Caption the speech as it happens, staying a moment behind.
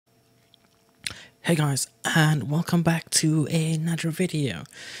Hey guys, and welcome back to another video.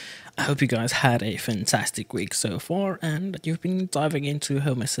 I hope you guys had a fantastic week so far and that you've been diving into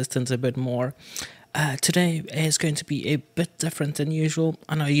Home Assistant a bit more. Today is going to be a bit different than usual.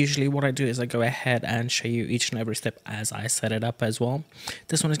 I know usually what I do is I go ahead and show you each and every step as I set it up as well.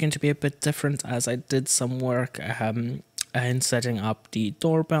 This one is going to be a bit different as I did some work in setting up the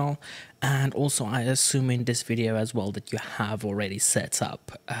doorbell, and also I assume in this video as well that you have already set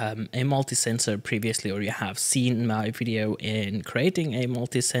up a multi-sensor previously, or you have seen my video in creating a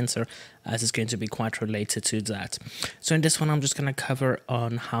multi-sensor, as it's going to be quite related to that. So in this one I'm just going to cover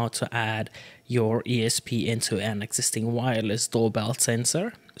on how to add your ESP into an existing wireless doorbell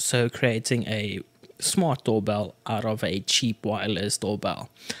sensor, so creating a smart doorbell out of a cheap wireless doorbell,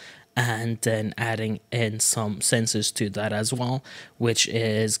 and then adding in some sensors to that as well, which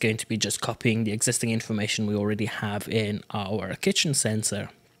is going to be just copying the existing information we already have in our kitchen sensor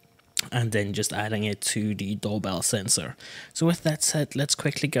and then just adding it to the doorbell sensor. So with that said, let's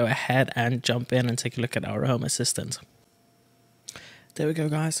quickly go ahead and jump in and take a look at our Home Assistant. There we go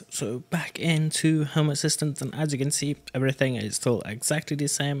guys, so back into Home Assistant, and as you can see everything is still exactly the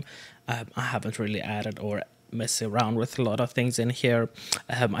same. I haven't really added or mess around with a lot of things in here.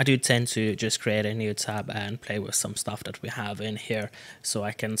 I do tend to just create a new tab and play with some stuff that we have in here so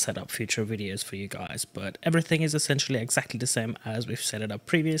I can set up future videos for you guys, but everything is essentially exactly the same as we've set it up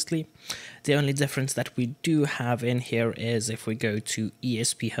previously. The only difference that we do have in here is if we go to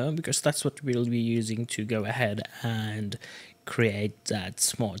ESP Home, because that's what we'll be using to go ahead and create that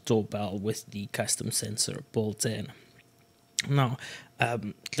smart doorbell with the custom sensor built in. Now,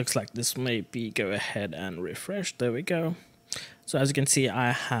 it looks like this maybe go ahead and refresh. There we go. So as you can see,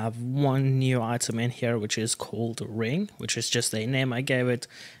 I have one new item in here, which is called Ring, which is just a name I gave it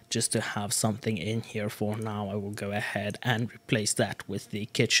just to have something in here for now. I will go ahead and replace that with the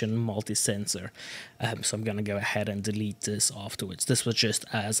kitchen multi-sensor. So I'm going to go ahead and delete this afterwards. This was just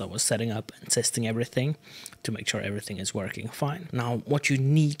as I was setting up and testing everything to make sure everything is working fine. Now, what you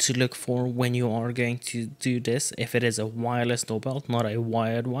need to look for when you are going to do this, if it is a wireless doorbell, not a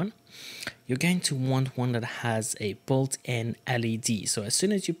wired one, you're going to want one that has a built-in LED. So as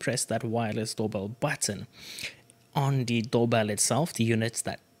soon as you press that wireless doorbell button on the doorbell itself, the unit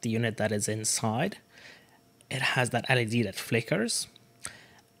that is inside, it has that LED that flickers,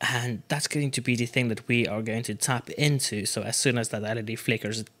 and that's going to be the thing that we are going to tap into. So as soon as that LED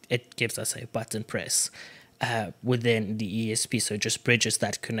flickers, it gives us a button press within the ESP, so it just bridges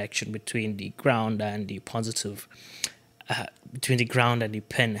that connection between the ground and the positive between the ground and the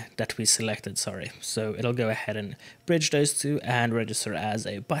pin that we selected, so it'll go ahead and bridge those two and register as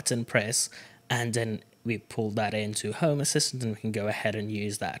a button press, and then we pull that into Home Assistant and we can go ahead and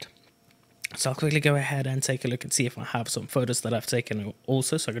use that. So I'll quickly go ahead and take a look and see if I have some photos that I've taken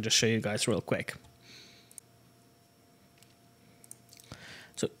also, so I can just show you guys real quick.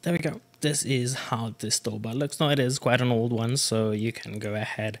 So there we go. This is how this doorbell looks. Now it is quite an old one, so you can go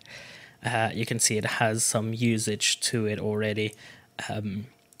ahead. You can see it has some usage to it already.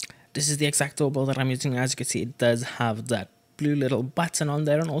 This is the exact doorbell that I'm using. As you can see, it does have that blue little button on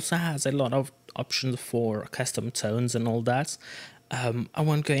there and also has a lot of options for custom tones and all that. I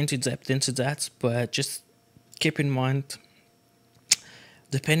won't go into depth into that, but just keep in mind,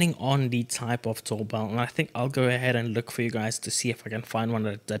 depending on the type of doorbell, and I think I'll go ahead and look for you guys to see if I can find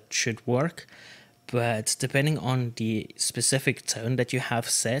one that should work, but depending on the specific tone that you have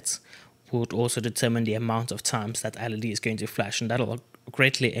set would also determine the amount of times that LED is going to flash, and that'll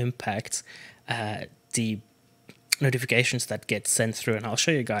greatly impact the notifications that get sent through. And I'll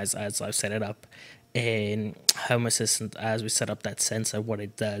show you guys as I've set it up in Home Assistant, as we set up that sensor, what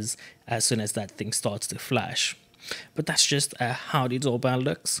it does as soon as that thing starts to flash. But that's just how the doorbell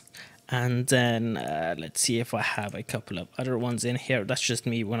looks. And then let's see if I have a couple of other ones in here. That's just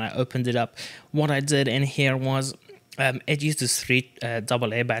me when I opened it up. What I did in here was it uses 3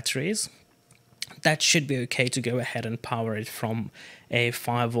 AA batteries. That should be okay to go ahead and power it from a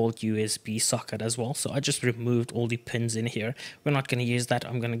 5-volt USB socket as well. So I just removed all the pins in here. We're not going to use that.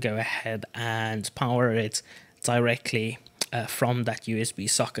 I'm going to go ahead and power it directly from that USB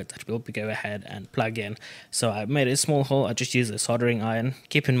socket that we'll go ahead and plug in. So I made a small hole. I just used a soldering iron.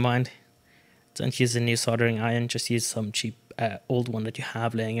 Keep in mind, don't use a new soldering iron, just use some cheap old one that you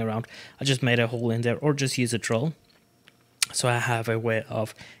have laying around. I just made a hole in there, or just use a drill. So I have a way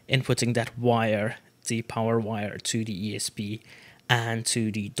of inputting that wire, the power wire, to the ESP and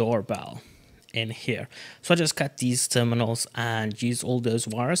to the doorbell in here. So I just cut these terminals and use all those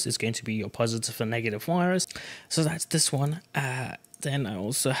wires. It's going to be your positive and negative wires. So that's this one. Then I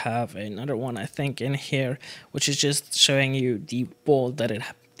also have another one, I think, in here, which is just showing you the board that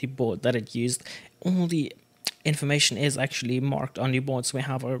the board that it used. All the information is actually marked on the board, so we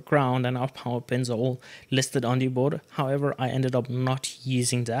have our ground and our power pins are all listed on the board. However, I ended up not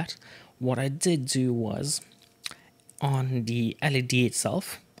using that. What I did do was, on the LED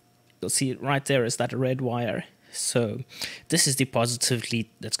itself, you'll see right there is that red wire. So this is the positive lead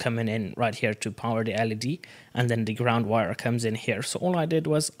that's coming in right here to power the LED, and then the ground wire comes in here. So all I did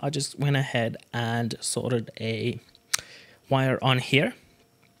was I just went ahead and soldered a wire on here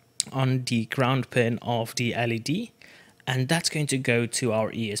on the ground pin of the LED, and that's going to go to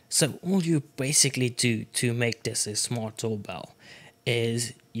our ESP. So all you basically do to make this a smart doorbell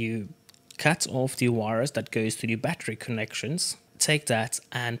is you cut off the wires that goes to the battery connections, take that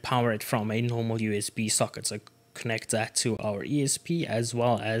and power it from a normal USB socket. So connect that to our ESP as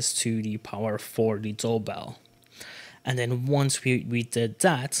well as to the power for the doorbell. And then once we did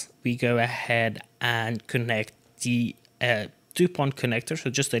that, we go ahead and connect the 2-point connector, so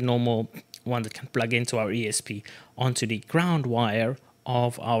just a normal one that can plug into our ESP, onto the ground wire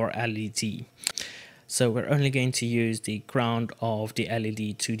of our LED. So we're only going to use the ground of the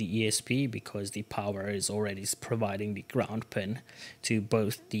LED to the ESP because the power is already providing the ground pin to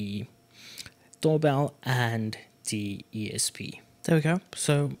both the doorbell and the ESP. There we go.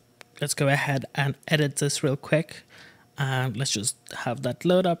 So let's go ahead and edit this real quick. And let's just have that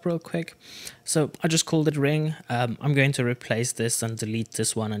load up real quick. So I just called it ring. I'm going to replace this and delete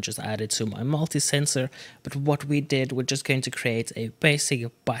this one and just add it to my multi-sensor. But what we did, we're just going to create a basic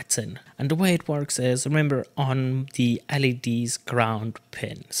button. And the way it works is, remember, on the LED's ground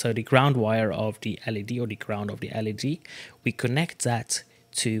pin, so the ground wire of the LED or the ground of the LED, we connect that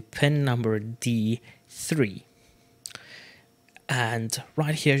to pin number D3. And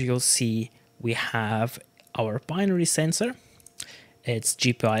right here you'll see we have our binary sensor. It's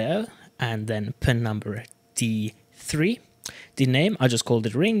gpio and then pin number D3. The name, I just called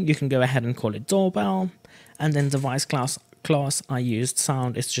it ring. You can go ahead and call it doorbell. And then device class I used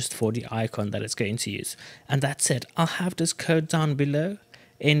sound is just for the icon that it's going to use. And that's it. I'll have this code down below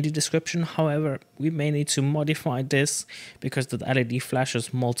in the description. However, we may need to modify this because the LED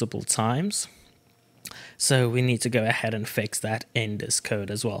flashes multiple times. So we need to go ahead and fix that in this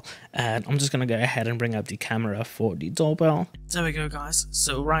code as well. And I'm just going to go ahead and bring up the camera for the doorbell. There we go, guys.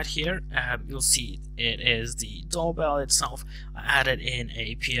 So right here, you'll see it is the doorbell itself. I added in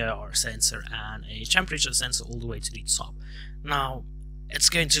a PIR sensor and a temperature sensor all the way to the top. Now, it's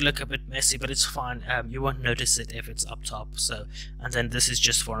going to look a bit messy, but it's fine. You won't notice it if it's up top. So, and then this is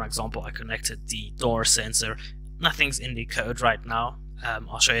just for an example. I connected the door sensor. Nothing's in the code right now.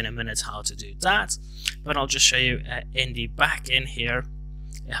 I'll show you in a minute how to do that, but I'll just show you in the back end here.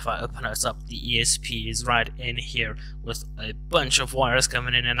 If I open it up, the ESP is right in here with a bunch of wires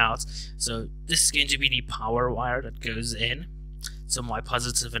coming in and out. So this is going to be the power wire that goes in, so my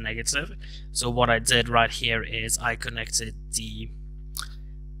positive and negative. So what I did right here is I connected the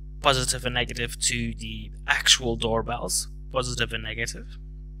positive and negative to the actual doorbells, positive and negative,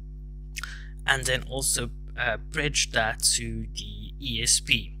 and then also bridged that to the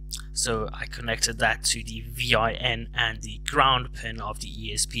ESP. So I connected that to the VIN and the ground pin of the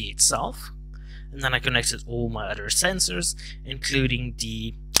ESP itself, and then I connected all my other sensors, including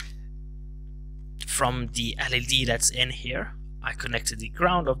from the LED that's in here. I connected the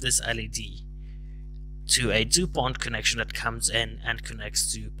ground of this LED to a 2-point connection that comes in and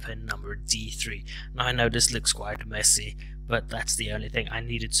connects to pin number D3. Now I know this looks quite messy, but that's the only thing. I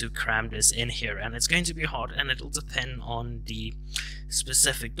needed to cram this in here, and it's going to be hard, and it'll depend on the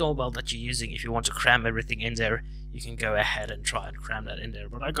specific doorbell that you're using. If you want to cram everything in there, you can go ahead and try and cram that in there,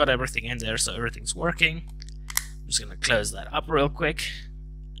 but I got everything in there, so everything's working. I'm just going to close that up real quick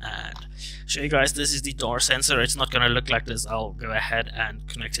and show you guys. This is the door sensor. It's not going to look like this. I'll go ahead and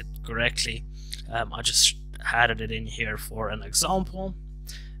connect it correctly. I just added it in here for an example.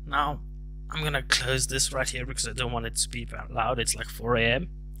 Now I'm gonna close this right here because I don't want it to be very loud. It's like 4 AM.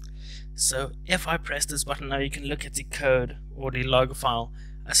 So if I press this button now, you can look at the code or the log file.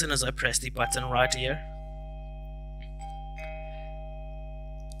 As soon as I press the button right here,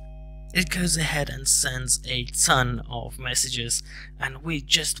 it goes ahead and sends a ton of messages, and we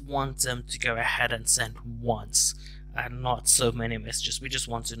just want them to go ahead and send once and not so many messages. We just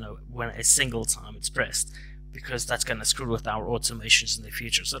want to know when a single time it's pressed, because that's going to screw with our automations in the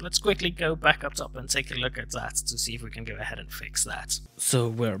future. So let's quickly go back up top and take a look at that to see if we can go ahead and fix that. So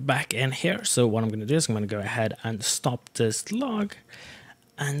we're back in here. So what I'm going to do is I'm going to go ahead and stop this log.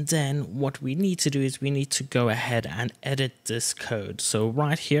 And then what we need to do is we need to go ahead and edit this code. So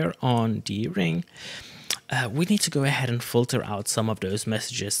right here on the ring, we need to go ahead and filter out some of those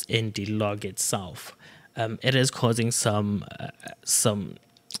messages in the log itself. It is causing some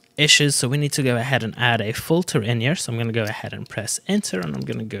issues, so we need to go ahead and add a filter in here. So I'm going to go ahead and press enter, and I'm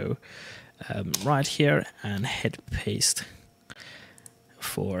going to go right here and hit paste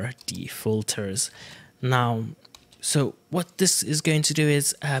for the filters. Now, so what this is going to do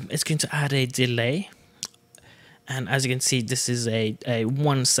is it's going to add a delay. And as you can see, this is a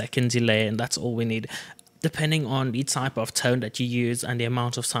 1 second delay, and that's all we need. Depending on the type of tone that you use and the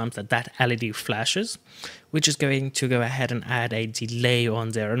amount of times that that LED flashes, we're just going to go ahead and add a delay on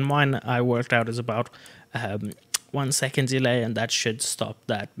there. And mine I worked out is about 1 second delay, and that should stop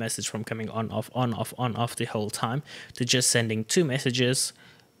that message from coming on, off, on, off, on, off the whole time, to just sending 2 messages,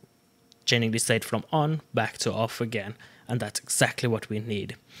 changing the state from on back to off again. And that's exactly what we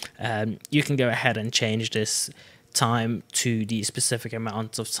need. You can go ahead and change this time to the specific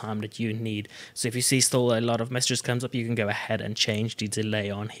amount of time that you need. So if you see still a lot of messages comes up, you can go ahead and change the delay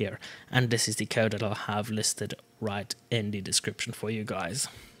on here. And this is the code that I'll have listed right in the description for you guys.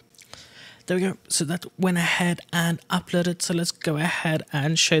 There we go. So that went ahead and uploaded. So let's go ahead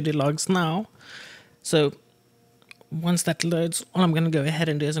and show the logs now. So once that loads, all I'm going to go ahead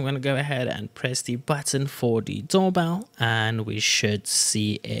and do is I'm going to go ahead and press the button for the doorbell, and we should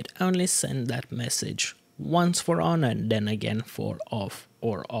see it only send that message once for on and then again for off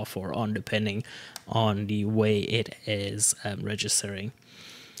or on, depending on the way it is registering.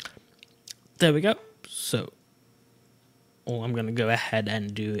 There we go. So all I'm going to go ahead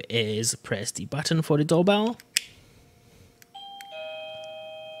and do is press the button for the doorbell.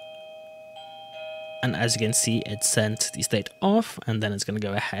 And as you can see, it sent the state off, and then it's going to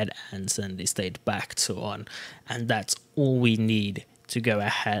go ahead and send the state back to on. And that's all we need to go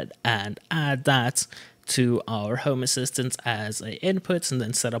ahead and add that to our Home Assistant as a input, and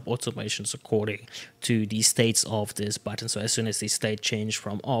then set up automations according to the states of this button. So as soon as the state changed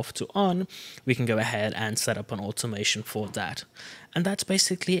from off to on, we can go ahead and set up an automation for that. And that's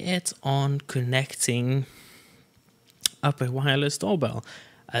basically it on connecting up a wireless doorbell.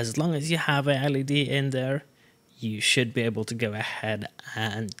 As long as you have a LED in there, you should be able to go ahead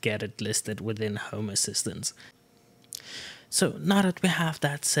and get it listed within Home Assistant. So now that we have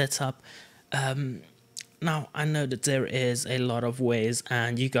that set up, now I know that there is a lot of ways,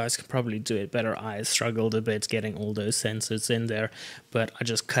 and you guys can probably do it better. I struggled a bit getting all those sensors in there, but I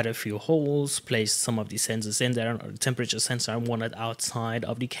just cut a few holes, placed some of the sensors in there. The temperature sensor I wanted outside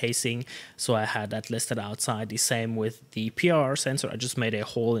of the casing, so I had that listed outside. The same with the PR sensor. I just made a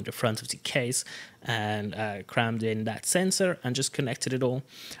hole in the front of the case and crammed in that sensor and just connected it all.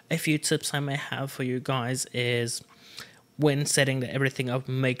 A few tips I may have for you guys is, when setting everything up,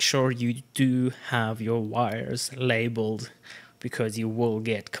 make sure you do have your wires labeled, because you will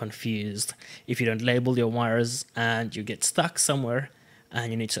get confused if you don't label your wires and you get stuck somewhere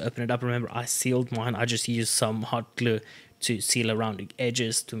and you need to open it up. Remember, I sealed mine. I just used some hot glue to seal around the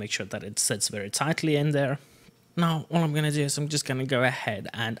edges to make sure that it sits very tightly in there. Now, all I'm going to do is I'm just going to go ahead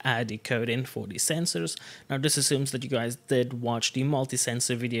and add the code in for the sensors. Now, this assumes that you guys did watch the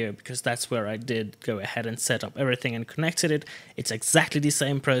multi-sensor video, because that's where I did go ahead and set up everything and connected it. It's exactly the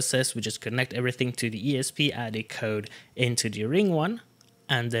same process. We just connect everything to the ESP, add a code into the ring one,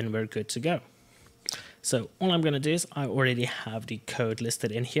 and then we're good to go. So all I'm going to do is I already have the code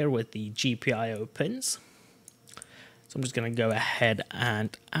listed in here with the GPIO pins. So I'm just going to go ahead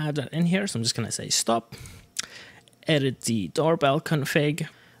and add that in here. So I'm just going to say stop. Edit the doorbell config.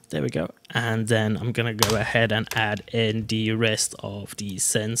 There we go. And then I'm gonna go ahead and add in the rest of the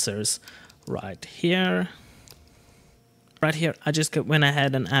sensors right here. Right here, I just went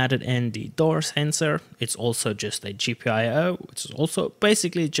ahead and added in the door sensor. It's also just a GPIO, which is also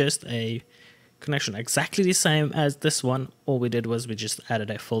basically just a connection exactly the same as this one. All we did was we just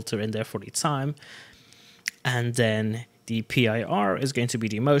added a filter in there for the time. And then the PIR is going to be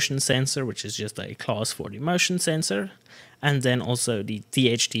the motion sensor, which is just a class for the motion sensor. And then also the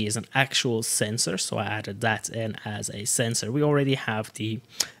DHD is an actual sensor, so I added that in as a sensor. We already have the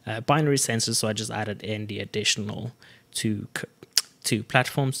binary sensors, so I just added in the additional two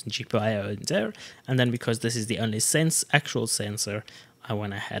platforms, GPIO in there. And then because this is the only actual sensor, I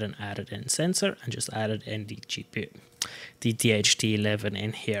went ahead and added in sensor and just added in the GPIO, the DHD11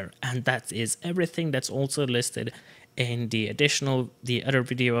 in here. And that is everything. That's also listed in the other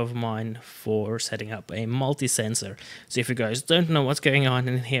video of mine for setting up a multi-sensor. So if you guys don't know what's going on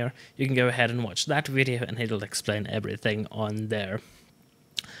in here, you can go ahead and watch that video and it'll explain everything on there.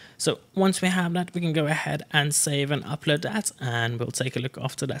 So once we have that, we can go ahead and save and upload that, and we'll take a look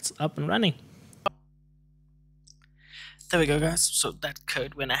after that's up and running. There we go, guys. So that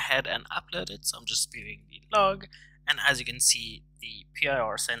code went ahead and uploaded. So I'm just viewing the log, and as you can see, the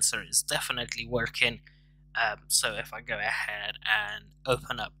PIR sensor is definitely working. So if I go ahead and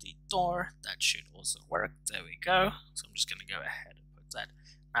open up the door, that should also work. There we go. So I'm just going to go ahead and put that.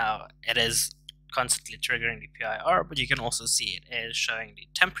 Now it is constantly triggering the PIR, but you can also see it is showing the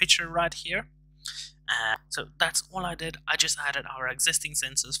temperature right here. So that's all I did. I just added our existing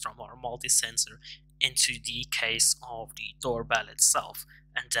sensors from our multi-sensor into the case of the doorbell itself,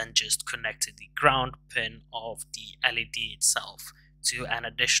 and then just connected the ground pin of the LED itself to an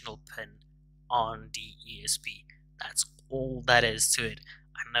additional pin on the ESP. That's all that is to it.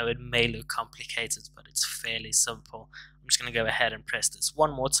 I know it may look complicated, but it's fairly simple. I'm just going to go ahead and press this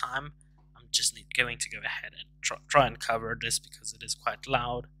one more time. I'm just going to go ahead and try and cover this because it is quite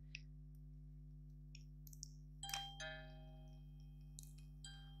loud.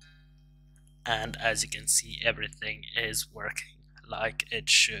 And as you can see, everything is working like it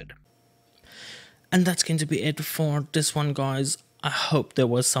should. And that's going to be it for this one, guys. I hope there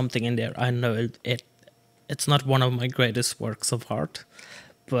was something in there. I know it's not one of my greatest works of art,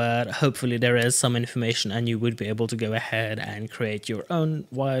 but hopefully there is some information and you would be able to go ahead and create your own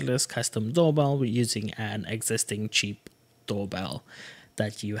wireless custom doorbell using an existing cheap doorbell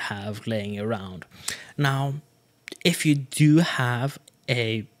that you have laying around. Now, if you do have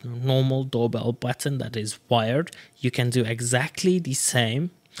a normal doorbell button that is wired, you can do exactly the same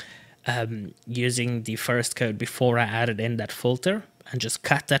using the first code before I added in that filter, and just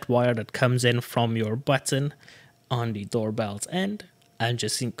cut that wire that comes in from your button on the doorbell's end and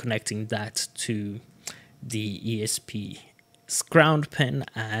just connecting that to the ESP's ground pin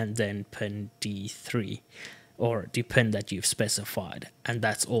and then pin D3 or the pin that you've specified, and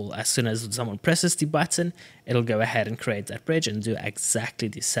that's all. As soon as someone presses the button, it'll go ahead and create that bridge and do exactly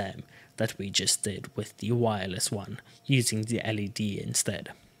the same that we just did with the wireless one using the LED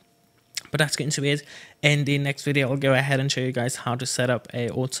instead. But that's going to be it. In the next video, I'll go ahead and show you guys how to set up a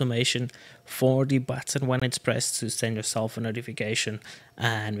automation for the button when it's pressed to send yourself a notification,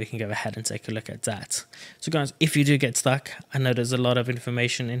 and we can go ahead and take a look at that. So guys, if you do get stuck, I know there's a lot of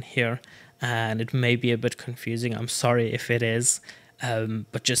information in here and it may be a bit confusing. I'm sorry if it is,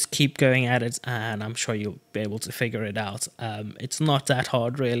 but just keep going at it and I'm sure you'll be able to figure it out. It's not that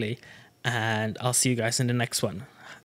hard really, and I'll see you guys in the next one.